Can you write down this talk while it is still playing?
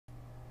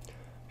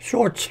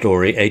Short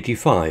Story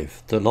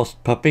 85, The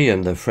Lost Puppy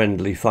and the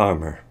Friendly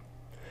Farmer.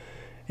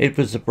 It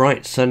was a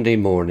bright Sunday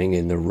morning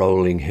in the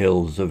rolling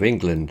hills of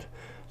England.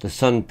 The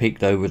sun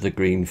peeked over the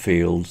green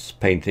fields,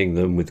 painting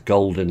them with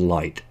golden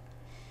light.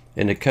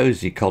 In a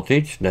cosy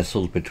cottage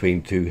nestled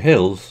between two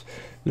hills,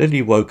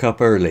 Lily woke up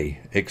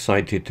early,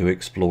 excited to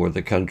explore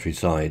the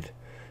countryside.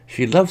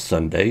 She loved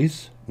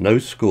Sundays, no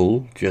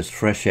school, just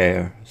fresh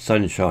air,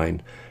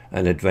 sunshine,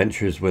 and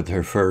adventures with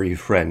her furry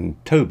friend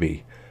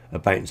Toby, a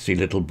bouncy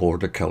little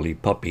Border Collie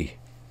puppy.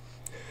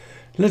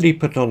 Lily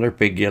put on her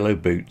big yellow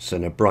boots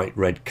and a bright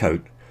red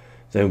coat,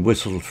 then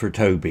whistled for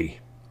Toby.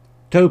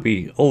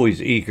 Toby,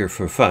 always eager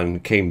for fun,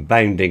 came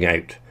bounding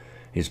out,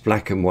 his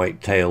black and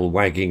white tail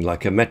wagging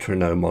like a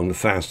metronome on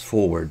fast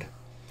forward.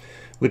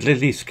 With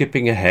Lily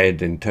skipping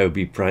ahead and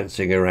Toby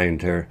prancing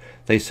around her,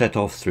 they set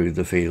off through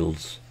the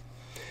fields.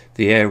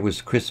 The air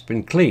was crisp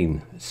and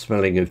clean,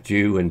 smelling of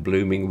dew and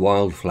blooming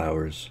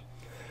wildflowers.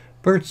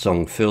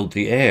 Birdsong filled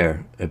the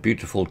air, a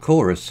beautiful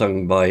chorus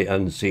sung by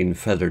unseen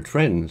feathered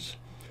friends.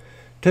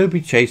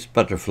 Toby chased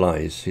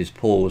butterflies, his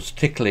paws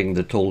tickling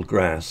the tall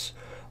grass,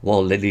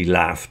 while Lily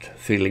laughed,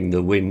 feeling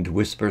the wind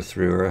whisper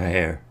through her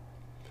hair.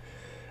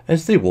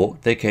 As they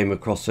walked, they came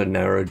across a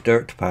narrow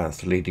dirt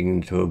path leading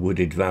into a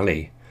wooded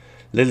valley.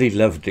 Lily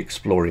loved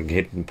exploring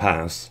hidden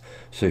paths,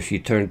 so she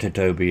turned to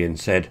Toby and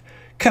said,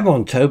 "Come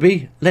on,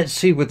 Toby, let's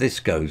see where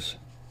this goes."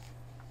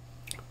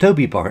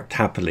 Toby barked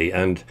happily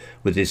and,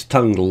 with his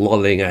tongue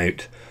lolling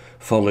out,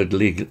 followed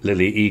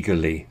Lily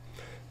eagerly.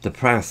 The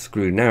path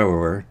grew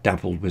narrower,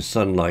 dappled with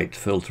sunlight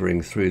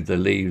filtering through the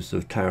leaves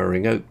of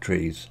towering oak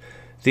trees.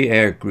 The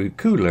air grew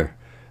cooler,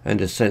 and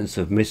a sense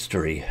of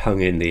mystery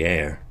hung in the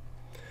air.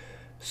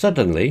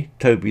 Suddenly,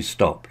 Toby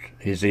stopped,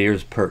 his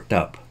ears perked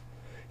up.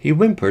 He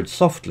whimpered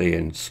softly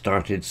and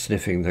started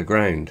sniffing the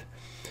ground.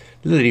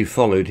 Lily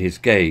followed his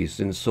gaze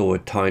and saw a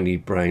tiny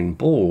brown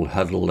ball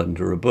huddled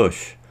under a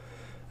bush.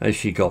 As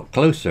she got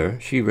closer,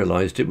 she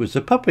realized it was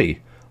a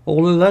puppy,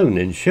 all alone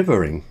and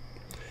shivering.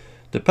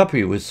 The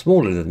puppy was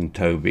smaller than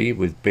Toby,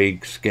 with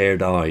big,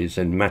 scared eyes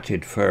and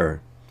matted fur.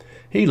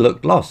 He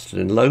looked lost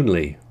and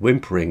lonely,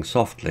 whimpering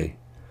softly.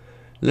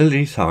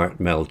 Lily's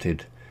heart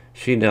melted.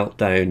 She knelt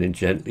down and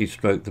gently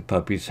stroked the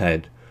puppy's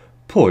head.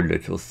 "Poor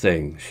little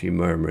thing," she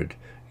murmured.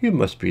 "You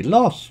must be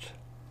lost."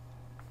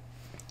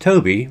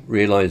 Toby,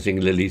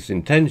 realizing Lily's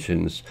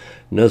intentions,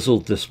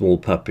 nuzzled the small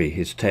puppy,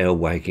 his tail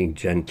wagging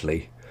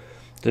gently.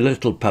 The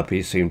little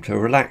puppy seemed to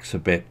relax a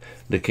bit,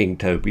 licking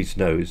Toby's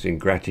nose in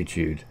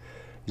gratitude.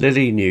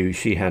 Lily knew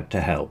she had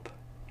to help.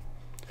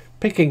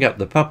 Picking up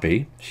the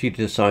puppy, she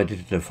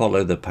decided to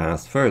follow the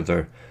path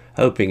further,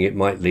 hoping it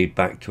might lead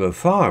back to a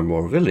farm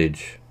or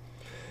village.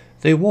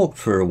 They walked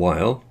for a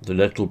while, the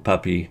little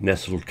puppy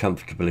nestled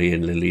comfortably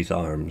in Lily's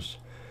arms.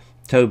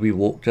 Toby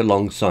walked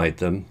alongside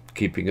them,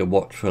 keeping a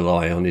watchful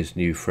eye on his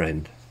new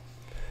friend.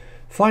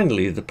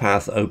 Finally, the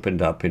path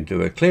opened up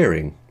into a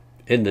clearing.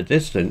 In the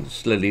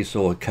distance, Lily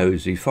saw a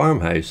cosy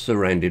farmhouse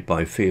surrounded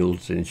by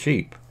fields and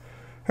sheep.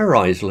 Her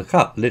eyes lit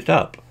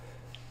up.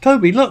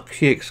 "Toby, look!"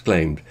 she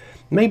exclaimed.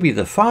 "Maybe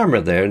the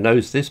farmer there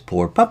knows this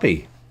poor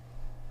puppy."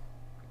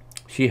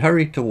 She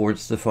hurried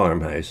towards the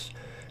farmhouse,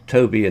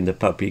 Toby and the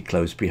puppy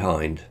close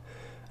behind.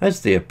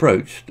 As they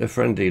approached, a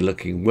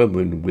friendly-looking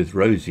woman with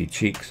rosy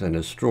cheeks and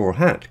a straw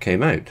hat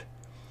came out.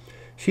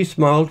 She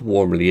smiled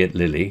warmly at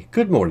Lily.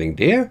 "Good morning,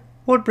 dear.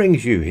 What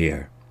brings you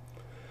here?"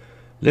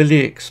 Lily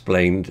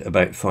explained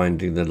about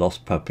finding the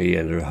lost puppy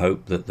and her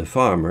hope that the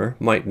farmer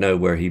might know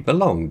where he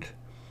belonged.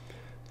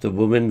 The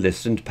woman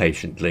listened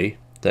patiently,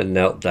 then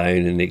knelt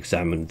down and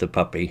examined the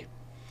puppy.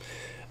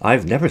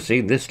 "I've never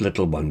seen this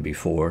little one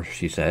before,"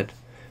 she said,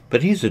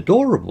 "but he's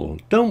adorable.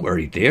 Don't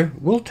worry, dear.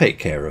 We'll take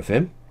care of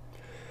him."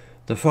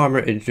 The farmer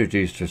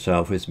introduced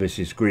herself as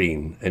Mrs.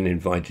 Green and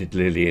invited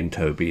Lily and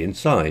Toby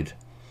inside.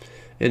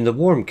 In the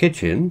warm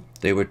kitchen,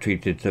 they were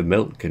treated to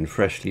milk and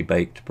freshly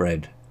baked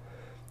bread.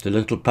 The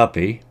little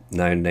puppy,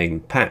 now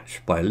named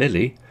Patch by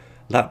Lily,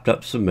 lapped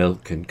up some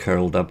milk and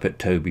curled up at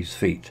Toby's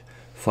feet,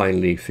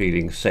 finally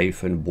feeling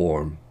safe and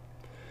warm.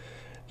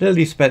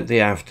 Lily spent the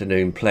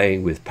afternoon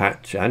playing with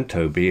Patch and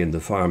Toby in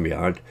the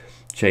farmyard,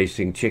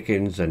 chasing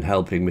chickens and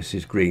helping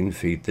Mrs. Green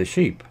feed the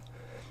sheep.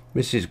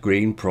 Mrs.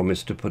 Green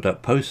promised to put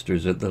up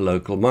posters at the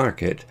local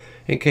market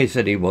in case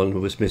anyone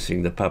was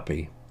missing the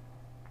puppy.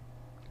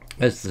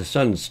 As the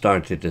sun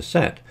started to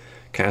set,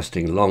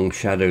 casting long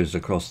shadows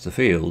across the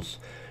fields,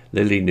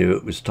 Lily knew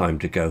it was time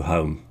to go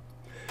home.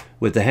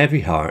 With a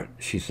heavy heart,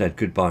 she said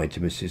goodbye to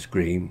Mrs.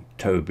 Green,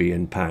 Toby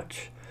and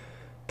Patch.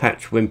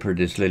 Patch whimpered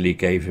as Lily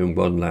gave him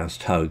one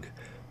last hug,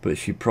 but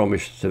she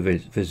promised to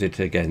visit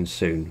again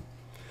soon.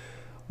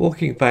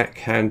 Walking back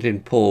hand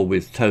in paw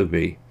with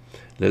Toby,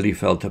 Lily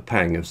felt a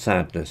pang of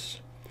sadness.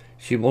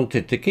 She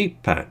wanted to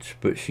keep Patch,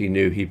 but she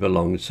knew he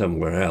belonged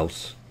somewhere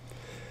else.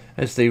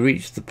 As they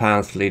reached the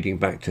path leading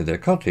back to their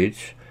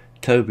cottage,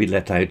 Toby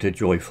let out a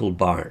joyful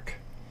bark.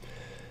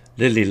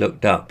 Lily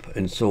looked up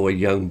and saw a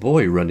young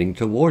boy running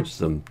towards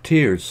them,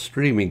 tears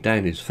streaming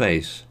down his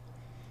face.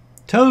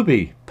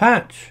 "Toby!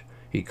 Patch!"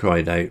 he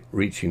cried out,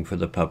 reaching for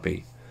the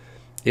puppy.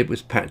 It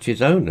was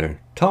Patch's owner,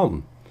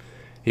 Tom.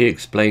 He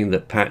explained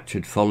that Patch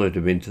had followed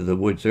him into the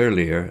woods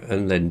earlier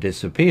and then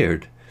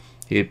disappeared.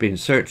 He had been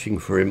searching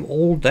for him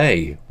all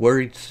day,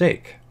 worried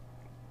sick.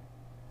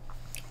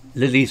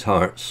 Lily's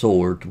heart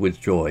soared with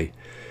joy.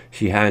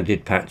 She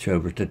handed Patch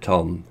over to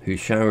Tom, who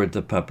showered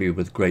the puppy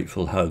with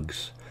grateful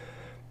hugs.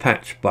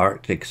 Patch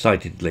barked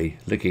excitedly,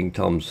 licking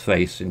Tom's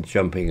face and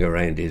jumping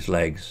around his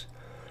legs.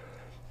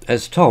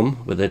 As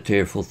Tom, with a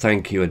tearful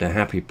thank you and a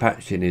happy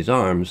Patch in his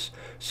arms,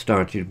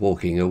 started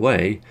walking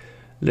away,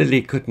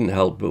 Lily couldn't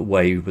help but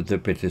wave with a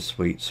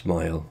bittersweet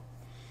smile.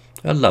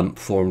 A lump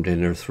formed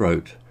in her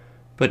throat,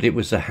 but it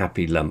was a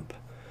happy lump,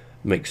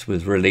 mixed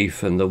with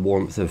relief and the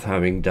warmth of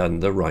having done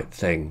the right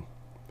thing.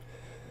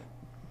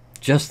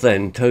 Just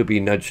then Toby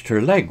nudged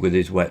her leg with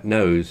his wet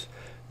nose,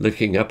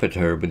 looking up at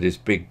her with his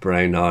big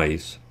brown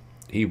eyes.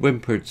 He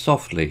whimpered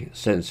softly,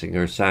 sensing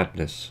her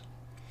sadness.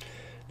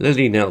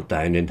 Lily knelt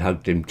down and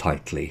hugged him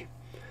tightly.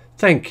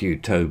 "Thank you,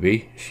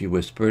 Toby," she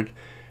whispered.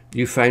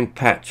 "You found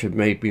Patch and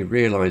made me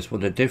realize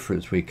what a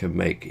difference we can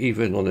make,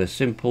 even on a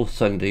simple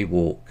Sunday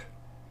walk."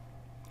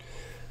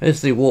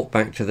 As they walked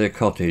back to their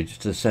cottage,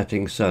 the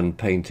setting sun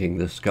painting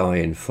the sky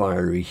in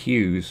fiery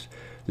hues,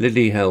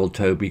 Lily held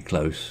Toby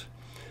close.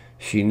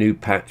 She knew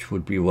Patch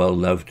would be well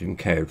loved and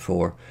cared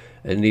for,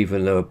 and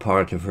even though a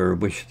part of her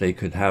wished they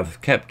could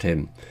have kept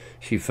him,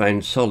 she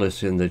found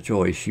solace in the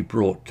joy she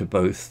brought to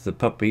both the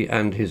puppy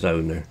and his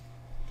owner.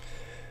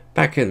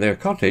 Back in their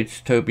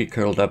cottage, Toby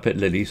curled up at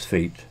Lily's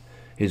feet,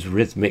 his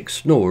rhythmic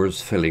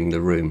snores filling the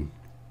room.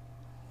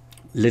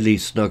 Lily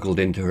snuggled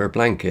into her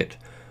blanket,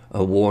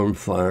 a warm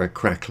fire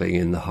crackling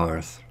in the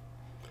hearth.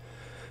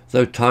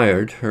 Though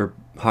tired, her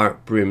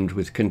heart brimmed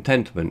with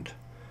contentment.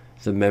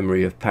 The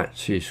memory of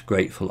Patch's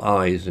grateful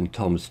eyes and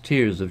Tom's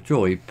tears of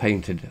joy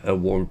painted a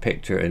warm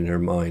picture in her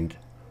mind.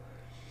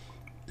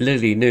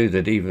 Lily knew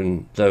that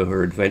even though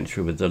her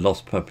adventure with the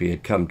lost puppy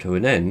had come to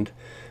an end,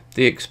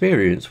 the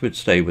experience would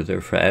stay with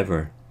her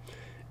forever.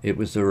 It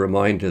was a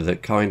reminder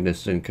that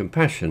kindness and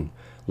compassion,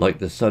 like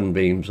the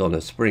sunbeams on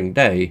a spring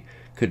day,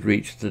 could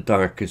reach the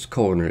darkest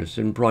corners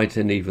and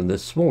brighten even the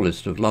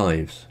smallest of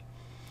lives.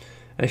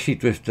 As she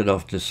drifted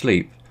off to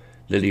sleep,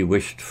 Lily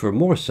wished for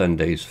more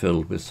Sundays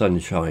filled with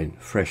sunshine,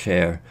 fresh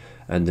air,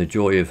 and the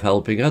joy of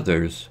helping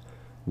others,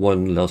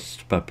 one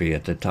lost puppy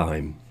at a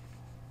time.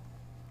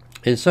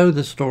 And so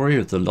the story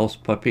of the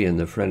lost puppy and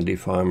the friendly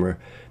farmer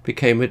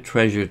became a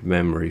treasured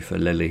memory for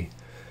Lily,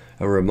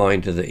 a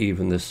reminder that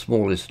even the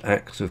smallest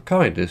acts of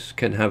kindness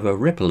can have a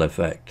ripple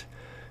effect,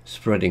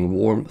 spreading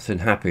warmth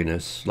and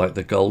happiness like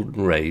the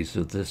golden rays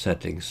of the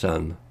setting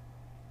sun.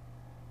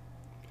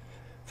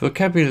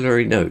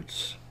 Vocabulary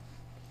notes.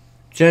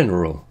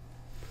 General.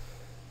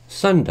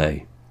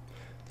 Sunday,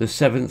 the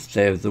seventh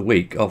day of the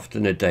week,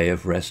 often a day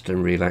of rest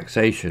and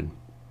relaxation.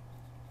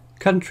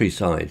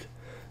 Countryside,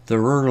 the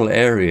rural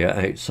area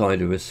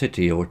outside of a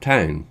city or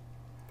town.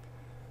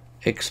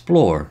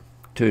 Explore,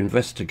 to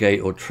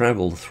investigate or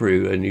travel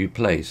through a new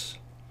place.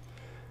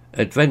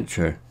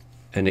 Adventure,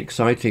 an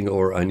exciting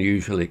or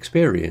unusual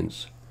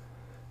experience.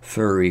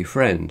 Furry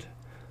friend,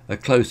 a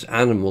close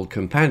animal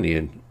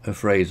companion, a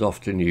phrase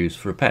often used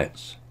for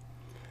pets.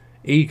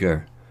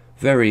 Eager,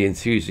 very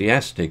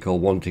enthusiastic or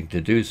wanting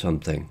to do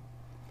something.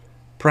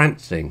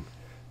 Prancing,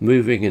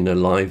 moving in a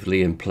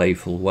lively and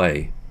playful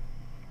way.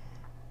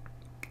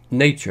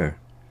 Nature.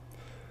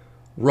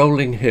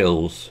 Rolling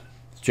hills,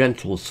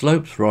 gentle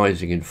slopes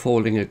rising and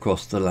falling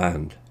across the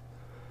land.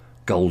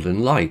 Golden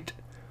light,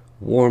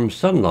 warm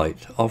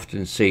sunlight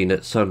often seen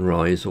at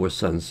sunrise or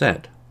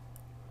sunset.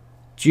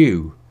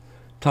 Dew,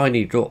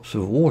 tiny drops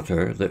of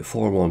water that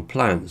form on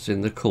plants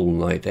in the cool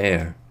night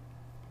air.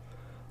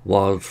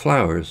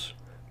 Wildflowers,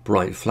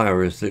 bright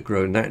flowers that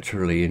grow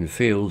naturally in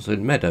fields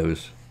and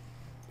meadows.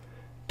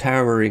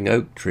 Towering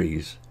oak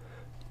trees,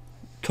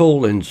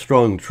 tall and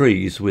strong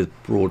trees with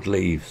broad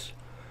leaves.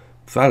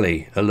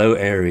 Valley, a low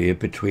area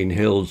between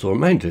hills or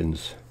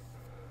mountains.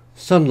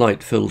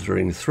 Sunlight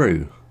filtering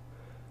through.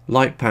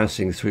 Light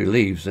passing through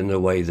leaves in a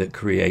way that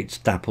creates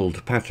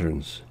dappled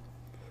patterns.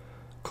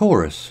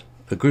 Chorus,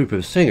 a group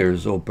of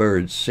singers or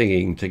birds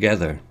singing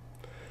together.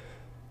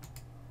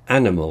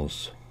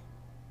 Animals.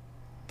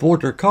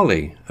 Border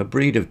Collie, a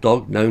breed of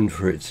dog known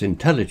for its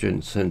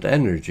intelligence and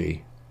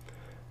energy.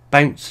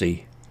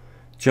 Bouncy,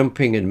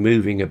 jumping and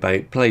moving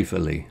about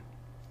playfully.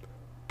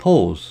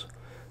 Paws,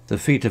 the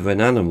feet of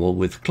an animal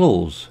with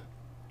claws.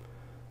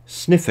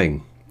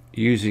 Sniffing,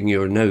 using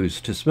your nose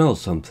to smell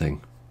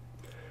something.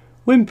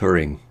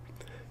 Whimpering,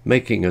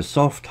 making a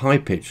soft,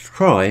 high-pitched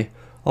cry,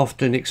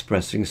 often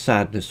expressing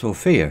sadness or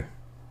fear.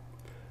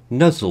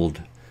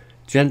 Nuzzled,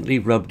 gently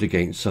rubbed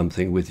against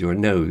something with your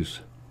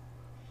nose.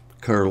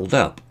 Curled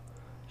up,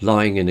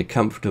 lying in a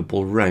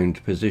comfortable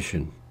round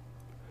position.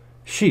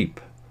 Sheep,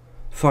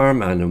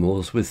 farm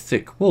animals with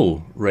thick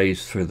wool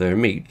raised for their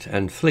meat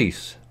and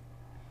fleece.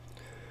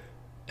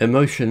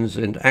 Emotions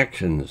and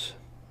actions.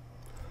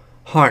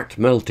 Heart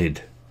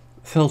melted,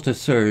 felt a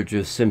surge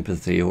of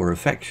sympathy or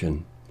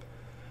affection.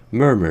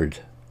 Murmured,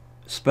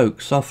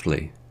 spoke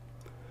softly.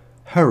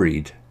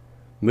 Hurried,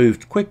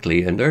 moved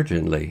quickly and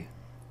urgently.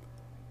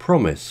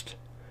 promised,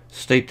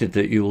 stated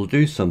that you will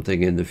do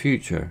something in the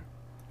future.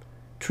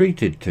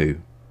 Treated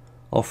to,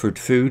 offered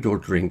food or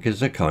drink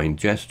as a kind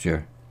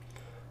gesture.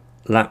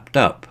 Lapped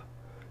up,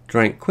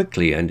 drank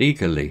quickly and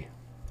eagerly.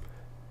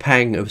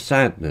 Pang of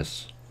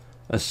sadness,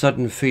 a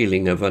sudden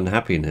feeling of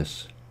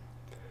unhappiness.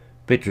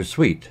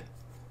 Bittersweet,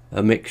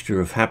 a mixture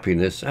of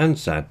happiness and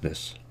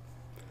sadness.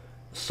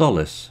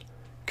 Solace,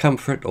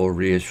 comfort or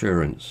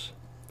reassurance.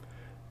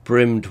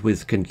 Brimmed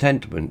with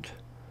contentment,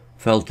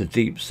 felt a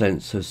deep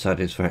sense of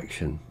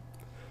satisfaction.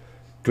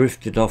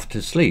 Drifted off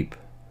to sleep,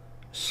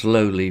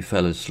 slowly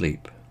fell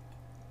asleep.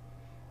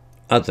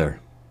 Other.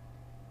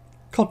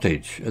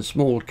 Cottage, a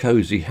small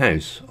cosy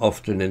house,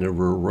 often in a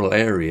rural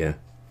area.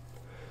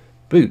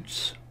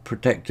 Boots,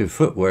 protective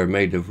footwear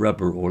made of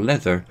rubber or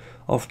leather,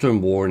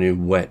 often worn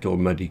in wet or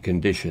muddy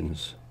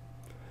conditions.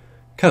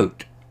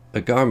 Coat, a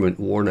garment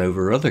worn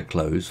over other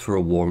clothes for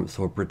warmth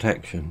or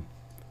protection.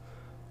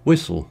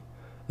 Whistle,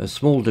 a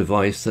small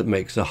device that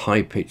makes a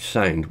high-pitched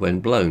sound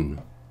when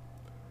blown.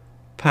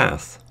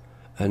 Path,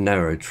 a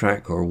narrow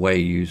track or way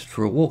used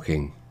for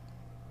walking.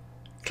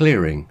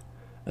 Clearing,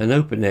 an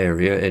open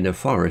area in a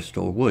forest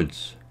or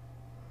woods.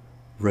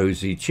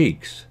 Rosy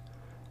cheeks,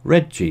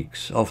 red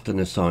cheeks, often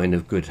a sign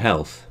of good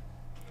health.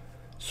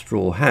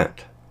 Straw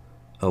hat,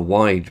 a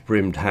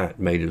wide-brimmed hat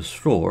made of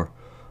straw,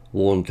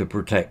 worn to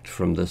protect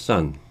from the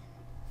sun.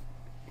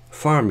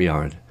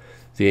 Farmyard,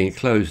 the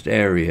enclosed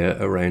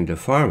area around a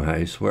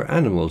farmhouse where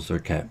animals are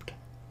kept.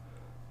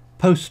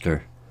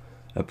 Poster,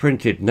 a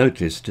printed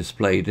notice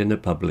displayed in a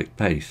public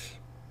place.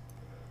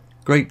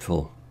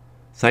 Grateful,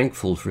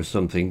 thankful for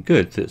something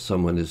good that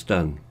someone has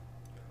done.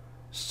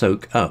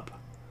 Soak up,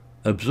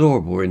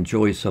 absorb or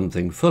enjoy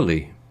something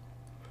fully.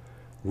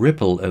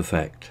 Ripple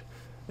effect,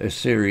 a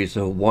series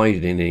of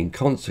widening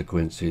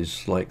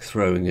consequences like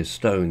throwing a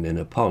stone in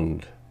a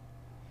pond.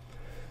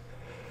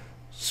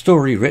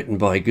 Story written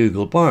by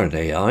Google Bard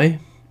AI.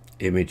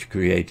 Image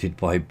created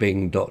by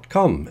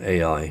Bing.com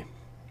AI.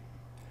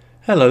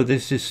 Hello,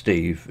 this is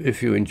Steve.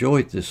 If you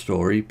enjoyed this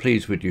story,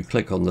 please would you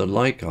click on the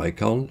like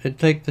icon and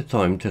take the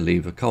time to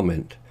leave a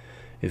comment.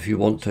 If you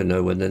want to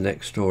know when the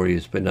next story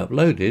has been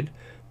uploaded,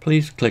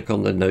 please click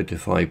on the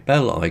notify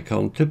bell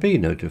icon to be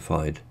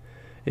notified.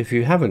 If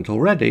you haven't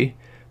already,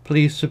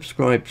 please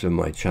subscribe to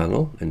my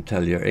channel and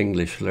tell your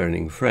English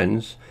learning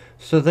friends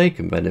so they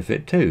can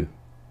benefit too.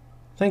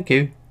 Thank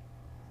you.